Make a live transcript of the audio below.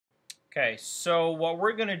Okay, so what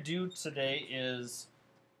we're going to do today is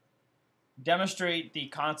demonstrate the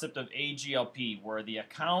concept of AGLP, where the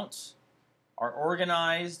accounts are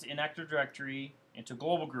organized in Active Directory into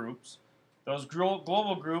global groups. Those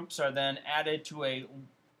global groups are then added to a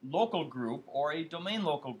local group or a domain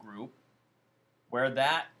local group, where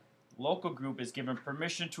that local group is given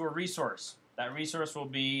permission to a resource. That resource will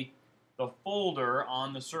be the folder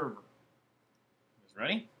on the server. You guys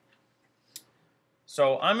ready?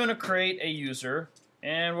 So I'm going to create a user,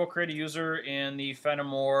 and we'll create a user in the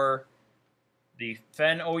Fenimore, the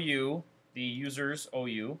Fen OU, the users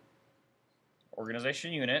OU,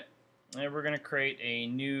 organization unit, and we're going to create a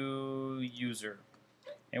new user.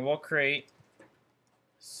 And we'll create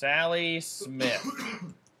Sally Smith.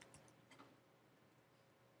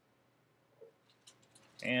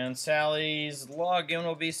 And Sally's login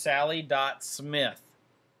will be sally.smith.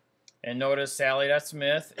 And notice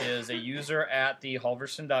Sally.Smith is a user at the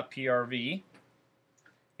halverson.prv.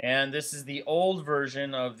 And this is the old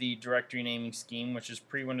version of the directory naming scheme, which is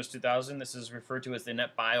pre-Windows 2000. This is referred to as the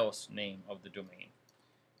NetBIOS name of the domain.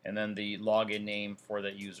 And then the login name for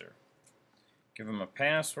that user. Give them a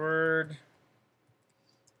password.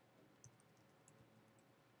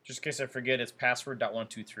 Just in case I forget, it's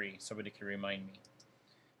password.123. Somebody can remind me.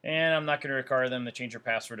 And I'm not going to require them to change their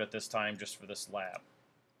password at this time, just for this lab.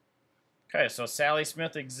 Okay, so Sally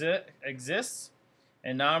Smith exists,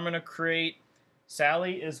 and now I'm going to create,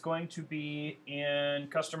 Sally is going to be in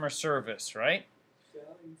customer service, right? Sally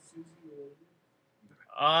and Susie related?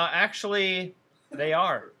 Actually, they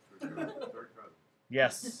are.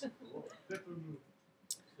 Yes.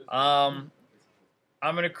 I'm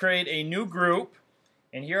going to create a new group,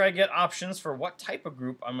 and here I get options for what type of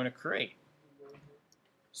group I'm going to create.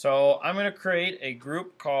 So I'm going to create a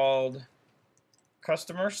group called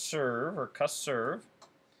Customer Serve, or CusServe,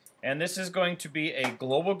 and this is going to be a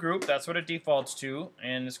global group. That's what it defaults to,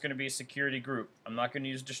 and it's going to be a security group. I'm not going to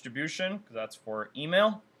use distribution because that's for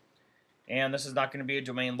email, and this is not going to be a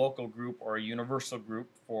domain local group or a universal group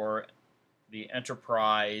for the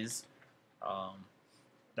enterprise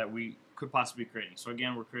that we could possibly be creating. So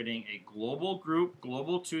again, we're creating a global group,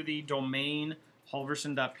 global to the domain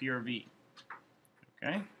halverson.prv.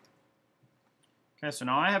 Okay. Okay, so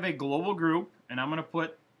now I have a global group, and I'm going to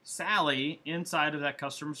put Sally inside of that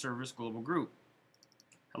customer service global group.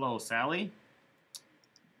 Hello, Sally.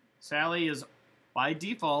 Sally is, by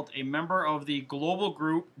default, a member of the global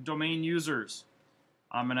group domain users.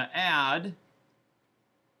 I'm going to add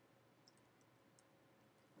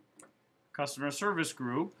customer service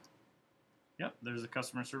group. Yep, there's the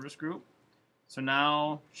customer service group. So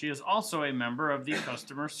now she is also a member of the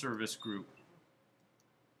customer service group.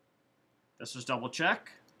 Let's just double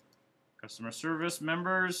check. Customer service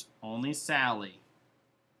members, only Sally.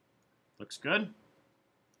 Looks good.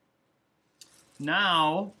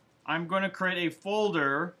 Now, I'm going to create a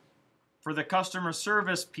folder for the customer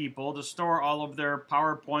service people to store all of their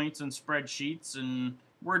PowerPoints and spreadsheets and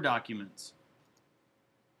Word documents.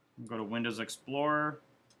 Go to Windows Explorer.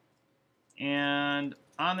 And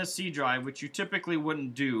on the C drive, which you typically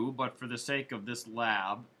wouldn't do, but for the sake of this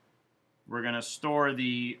lab, we're going to store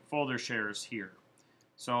the folder shares here.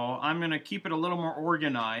 So I'm going to keep it a little more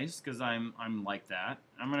organized because I'm like that.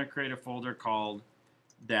 I'm going to create a folder called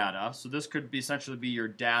data. So this could be essentially be your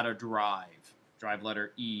data drive, drive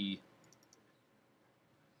letter E.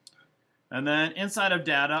 And then inside of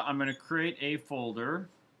data, I'm going to create a folder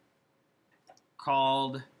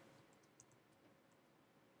called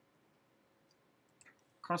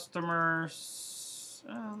customers.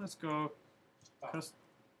 Let's go.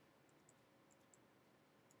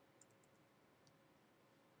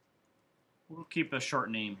 We'll keep a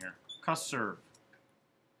short name here. CusServe.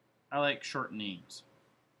 I like short names.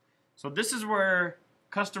 So this is where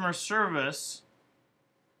customer service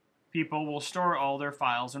people will store all their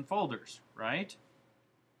files and folders, right?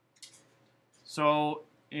 So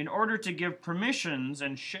in order to give permissions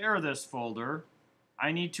and share this folder,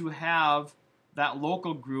 I need to have that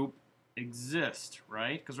local group exist,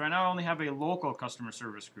 right? Because right now I only have a local customer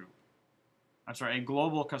service group. I'm sorry, a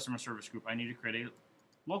global customer service group. I need to create a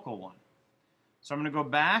local one. So I'm going to go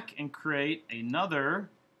back and create another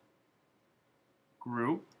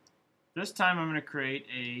group. This time I'm going to create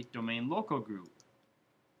a domain local group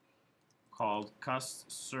called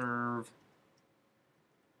CusServe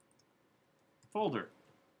folder.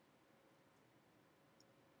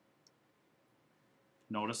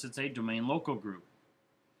 Notice it's a domain local group.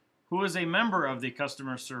 Who is a member of the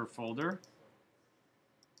customer serve folder?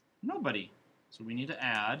 Nobody. So we need to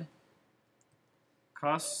add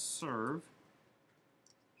CusServe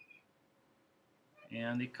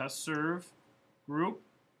and the CusServe group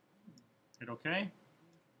Hit OK.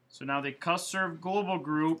 So now the custserve global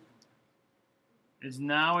group is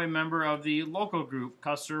now a member of the local group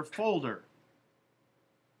custserve folder.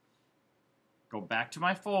 Go back to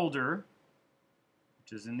my folder,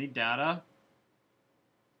 which is in the data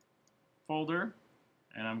folder,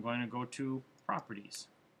 and I'm going to go to properties.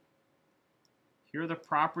 Here are the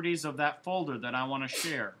properties of that folder that I want to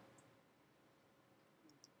share.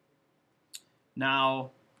 Now,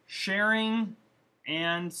 sharing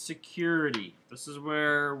and security. This is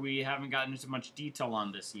where we haven't gotten into much detail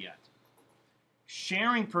on this yet.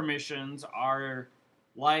 Sharing permissions are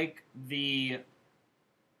like the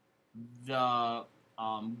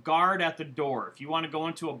guard at the door. If you want to go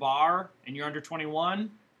into a bar and you're under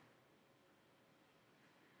 21,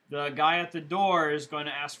 the guy at the door is going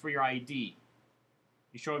to ask for your ID.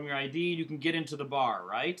 You show him your ID, you can get into the bar,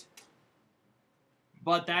 right?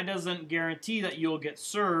 But that doesn't guarantee that you'll get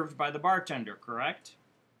served by the bartender, correct?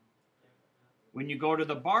 When you go to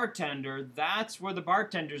the bartender, that's where the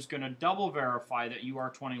bartender is going to double verify that you are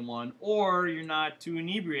 21 or you're not too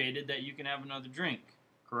inebriated that you can have another drink,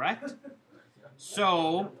 correct?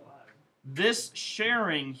 So this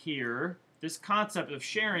sharing here, this concept of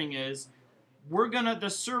sharing is the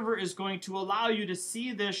server is going to allow you to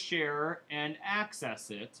see this share and access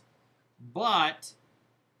it, but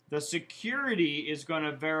the security is going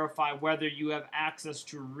to verify whether you have access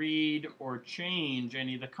to read or change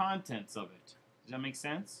any of the contents of it. Does that make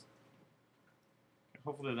sense?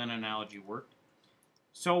 Hopefully that analogy worked.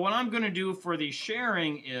 So what I'm going to do for the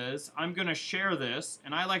sharing is I'm going to share this,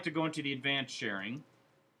 and I like to go into the advanced sharing.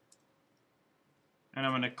 And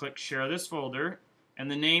I'm going to click share this folder,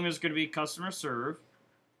 and the name is going to be customer serve.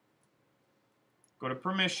 Go to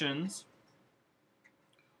permissions.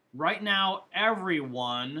 Right now,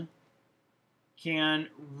 everyone can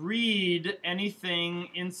read anything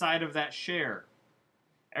inside of that share.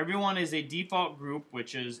 Everyone is a default group,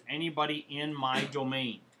 which is anybody in my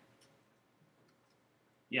domain.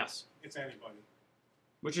 Yes? It's anybody.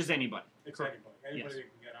 Which is anybody. It's anybody. Anybody Yes. that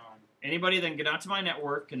can get on. Anybody that can get onto my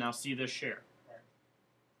network can now see this share. Right.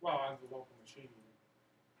 Well, on the local machine.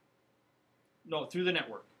 No, through the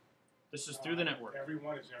network. This is through the network.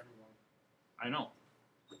 Everyone is everyone. I know.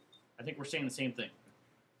 I think we're saying the same thing.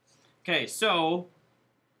 Okay, so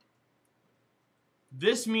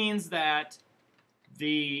this means that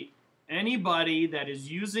anybody that is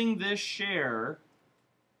using this share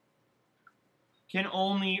can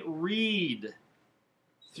only read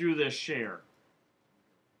through this share.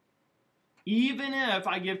 Even if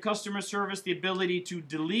I give customer service the ability to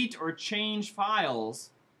delete or change files,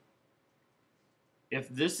 if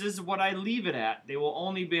this is what I leave it at, they will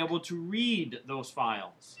only be able to read those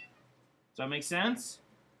files. Does that make sense?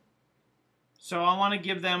 So I want to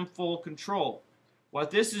give them full control. What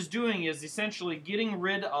this is doing is essentially getting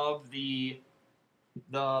rid of the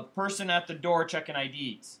person at the door checking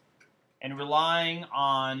IDs and relying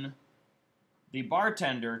on the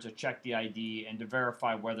bartender to check the ID and to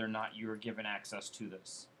verify whether or not you're given access to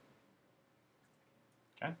this.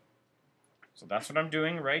 Okay? So that's what I'm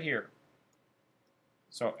doing right here.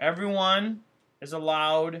 So everyone is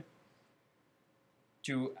allowed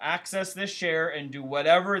to access this share and do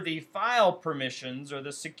whatever the file permissions or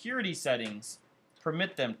the security settings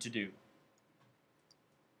permit them to do.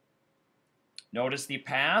 Notice the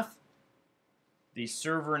path, the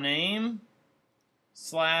server name,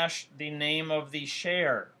 / the name of the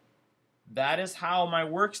share. That is how my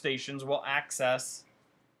workstations will access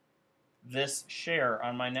this share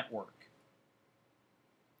on my network.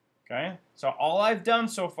 Okay? So all I've done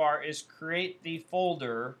so far is create the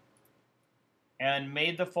folder and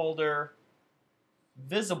made the folder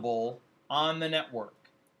visible on the network.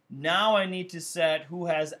 Now I need to set who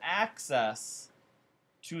has access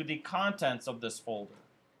to the contents of this folder.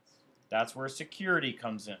 That's where security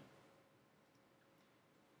comes in.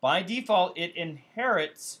 By default, it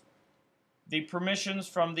inherits the permissions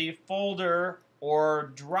from the folder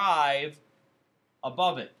or drive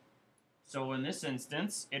above it. So in this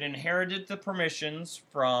instance, it inherited the permissions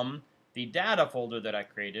from the data folder that I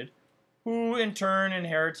created, who in turn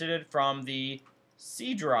inherited it from the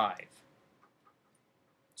C drive.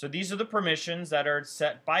 So these are the permissions that are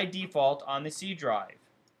set by default on the C drive.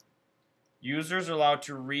 Users are allowed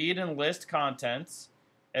to read and list contents.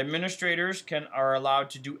 Administrators are allowed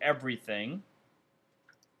to do everything.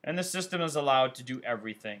 And the system is allowed to do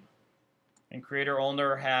everything. And creator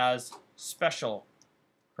owner has special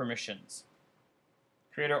permissions.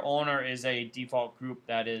 Creator owner is a default group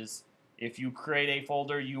that is, if you create a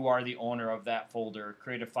folder, you are the owner of that folder.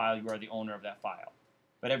 Create a file, you are the owner of that file.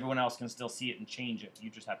 But everyone else can still see it and change it.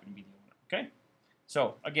 You just happen to be the owner. Okay?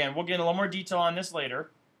 So, again, we'll get a little more detail on this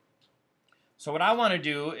later. So what I want to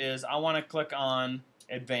do is I want to click on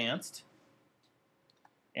Advanced,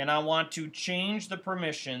 and I want to change the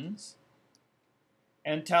permissions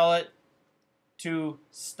and tell it to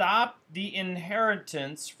stop the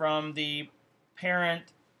inheritance from the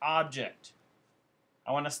parent object.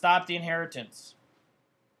 I want to stop the inheritance.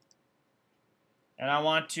 And I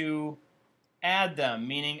want to add them,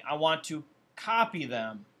 meaning I want to copy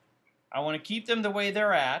them. I want to keep them the way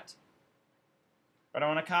they're at, but I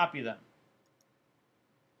want to copy them.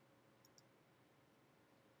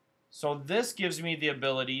 So this gives me the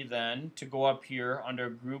ability then to go up here under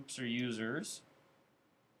groups or users.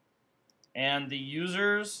 And the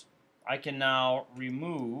users I can now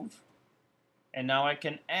remove. And now I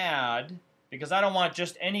can add, because I don't want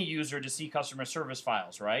just any user to see customer service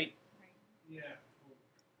files, right? Yeah.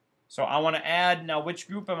 So I want to add, now which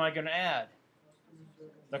group am I going to add?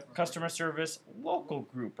 The customer service local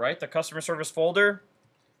group, right? The customer service folder.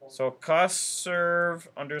 So cusserv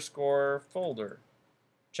underscore folder.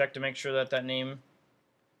 Check to make sure that that name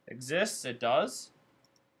exists. It does.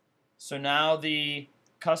 So now the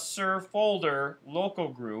cusserv folder local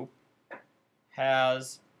group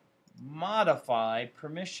has modify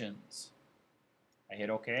permissions. I hit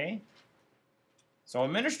OK. So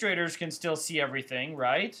administrators can still see everything,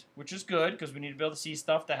 right? Which is good, because we need to be able to see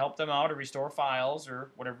stuff to help them out or restore files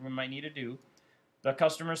or whatever we might need to do. The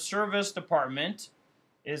customer service department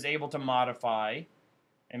is able to modify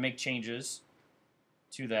and make changes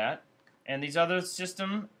to that. And these other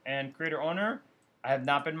system and creator owner, I have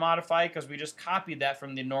not been modified because we just copied that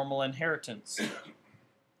from the normal inheritance.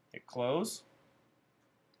 Hit close.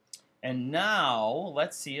 And now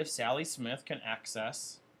let's see if Sally Smith can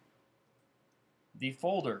access the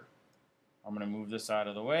folder. I'm going to move this out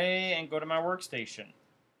of the way and go to my workstation.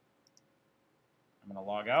 I'm going to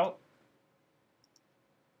log out.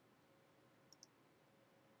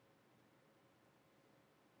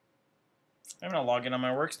 I'm going to log in on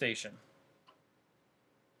my workstation.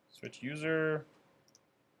 Switch user.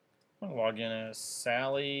 I'm going to log in as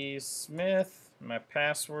Sally Smith. My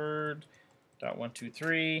password,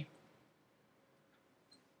 .123.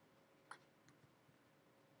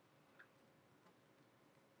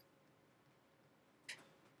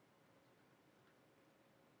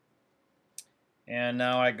 And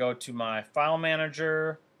now I go to my file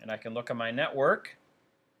manager, and I can look at my network.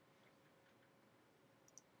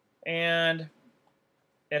 And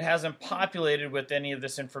it hasn't populated with any of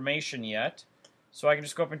this information yet. So I can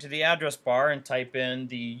just go up into the address bar and type in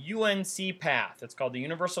the UNC path. It's called the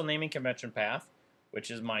Universal Naming Convention path,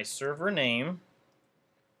 which is my server name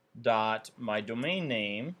dot my domain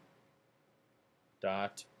name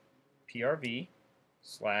dot prv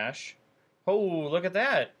slash. Oh, look at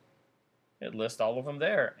that. It lists all of them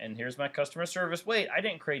there. And here's my customer service. Wait, I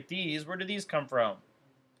didn't create these. Where did these come from?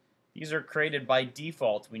 These are created by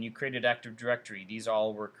default when you created Active Directory. These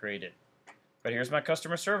all were created. But here's my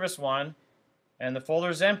customer service one. And the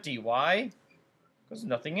folder's empty. Why? Because there's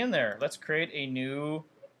nothing in there. Let's create a new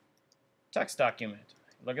text document.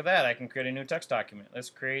 Look at that. I can create a new text document. Let's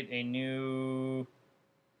create a new...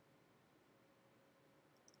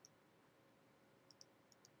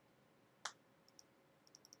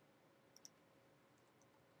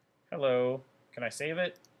 Hello. Can I save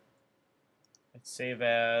it? Let's save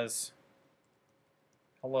as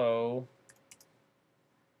hello.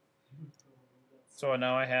 So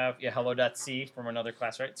now I have, hello.c from another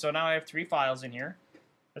class, right? So now I have 3 files in here.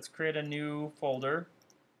 Let's create a new folder.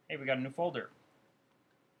 Hey, we got a new folder.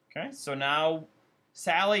 Okay, so now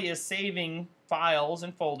Sally is saving files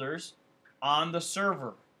and folders on the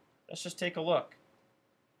server. Let's just take a look.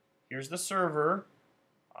 Here's the server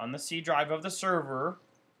on the C drive of the server.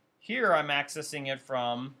 Here I'm accessing it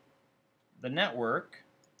from the network,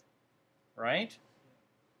 right?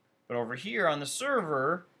 But over here on the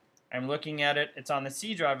server, I'm looking at it, it's on the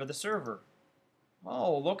C drive of the server.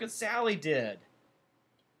 Oh, look what Sally did.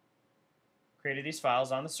 Created these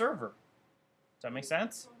files on the server. Does that make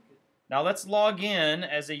sense? Now let's log in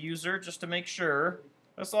as a user just to make sure.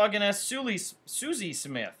 Let's log in as Susie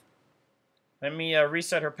Smith. Let me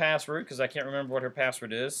reset her password because I can't remember what her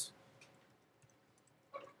password is.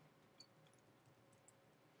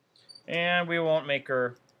 And we won't make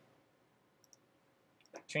her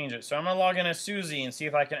change it. So I'm going to log in as Susie and see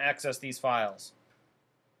if I can access these files.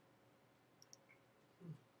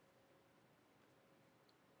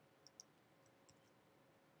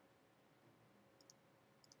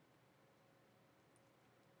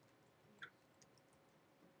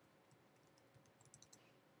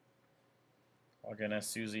 Log in as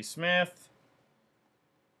Susie Smith.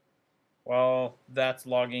 While that's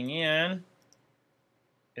logging in,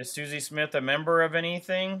 is Susie Smith a member of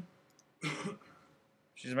anything?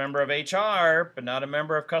 She's a member of HR, but not a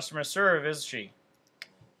member of customer service, is she?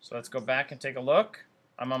 So let's go back and take a look.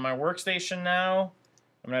 I'm on my workstation now.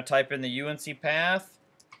 I'm going to type in the UNC path,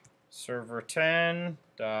 server 10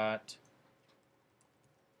 dot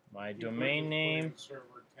my domain name.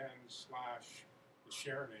 Server 10 / the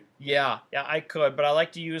share name. Yeah, I could, but I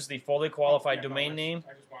like to use the fully qualified domain name.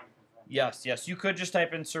 I just wanted to confirm. Yes, you could just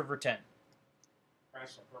type in server 10.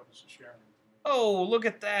 That's the purpose of sharing. Oh, look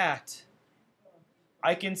at that.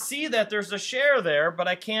 I can see that there's a share there, but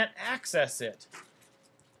I can't access it.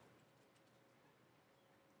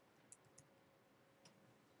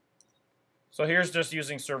 So here's just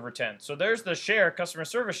using server 10. So there's the share, customer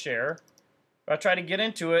service share. I try to get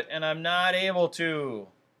into it, and I'm not able to.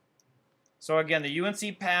 So again, the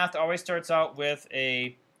UNC path always starts out with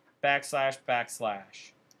a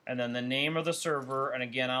 //, and then the name of the server. And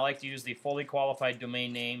again, I like to use the fully qualified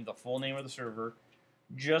domain name, the full name of the server,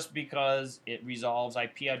 just because it resolves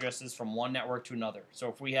IP addresses from one network to another. So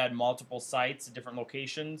if we had multiple sites at different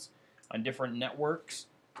locations on different networks,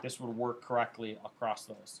 this would work correctly across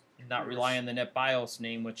those. Not rely on the NetBIOS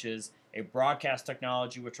name, which is a broadcast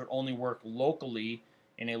technology which would only work locally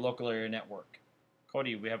in a local area network.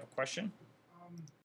 Cody, we have a question?